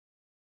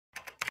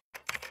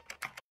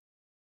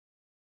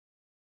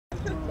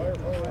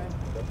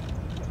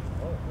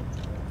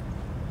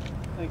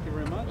Thank you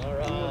very much. All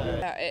right.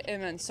 Yeah, it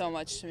meant so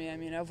much to me. I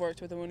mean, I've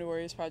worked with the Wounded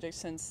Warriors Project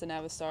since the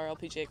Navistar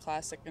LPGA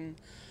Classic and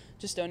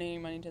just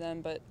donating money to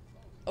them. But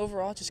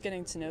overall, just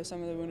getting to know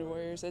some of the Wounded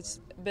Warriors, it's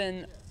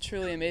been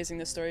truly amazing,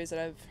 the stories that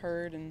I've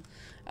heard, and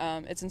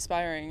it's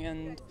inspiring.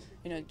 And,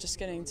 you know, just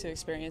getting to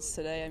experience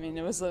today. I mean,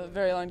 it was a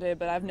very long day,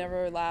 but I've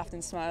never laughed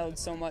and smiled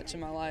so much in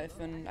my life,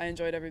 and I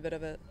enjoyed every bit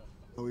of it.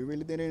 We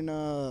really didn't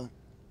know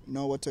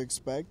what to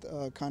expect,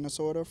 kind of,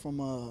 sort of, from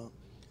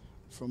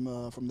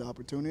the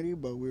opportunity,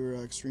 but we were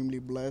extremely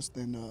blessed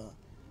and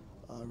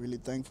really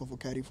thankful for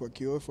Caddy for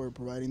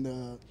providing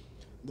the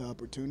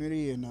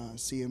opportunity, and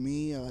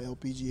CME,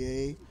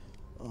 LPGA.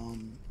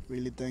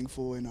 Really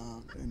thankful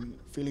and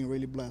feeling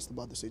really blessed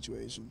about the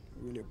situation.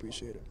 Really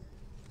appreciate it.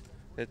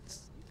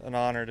 It's an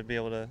honor to be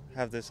able to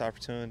have this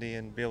opportunity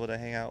and be able to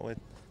hang out with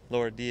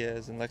Laura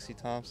Diaz and Lexi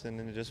Thompson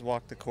and just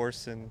walk the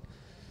course and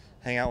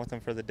hang out with them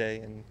for the day.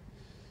 And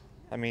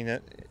I mean,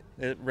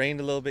 it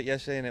rained a little bit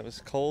yesterday and it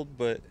was cold,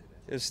 but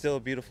it was still a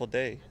beautiful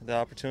day. The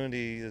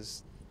opportunity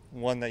is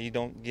one that you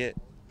don't get,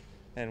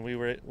 and we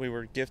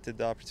were gifted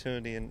the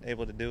opportunity and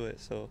able to do it.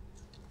 So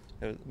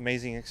it was an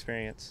amazing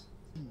experience.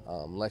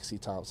 Lexi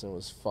Thompson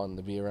was fun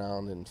to be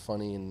around and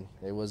funny, and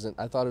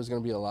I thought it was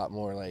going to be a lot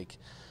more like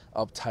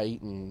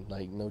uptight and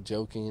like no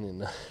joking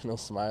and no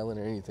smiling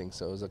or anything.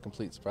 So it was a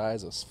complete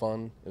surprise. It was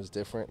fun. It was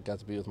different. Got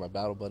to be with my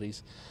battle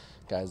buddies,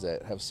 guys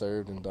that have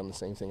served and done the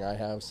same thing I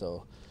have.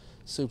 So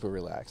super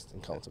relaxed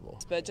and comfortable.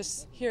 But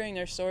just hearing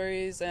their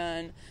stories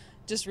and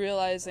just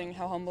realizing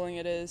how humbling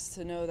it is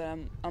to know that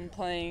I'm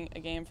playing a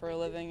game for a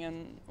living,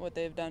 and what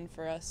they've done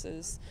for us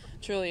is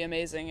truly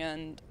amazing.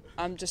 And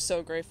I'm just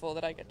so grateful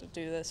that I get to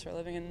do this for a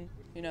living, and,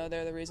 you know,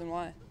 they're the reason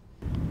why.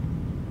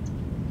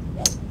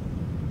 That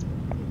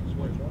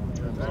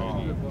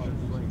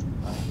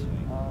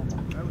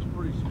was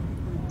pretty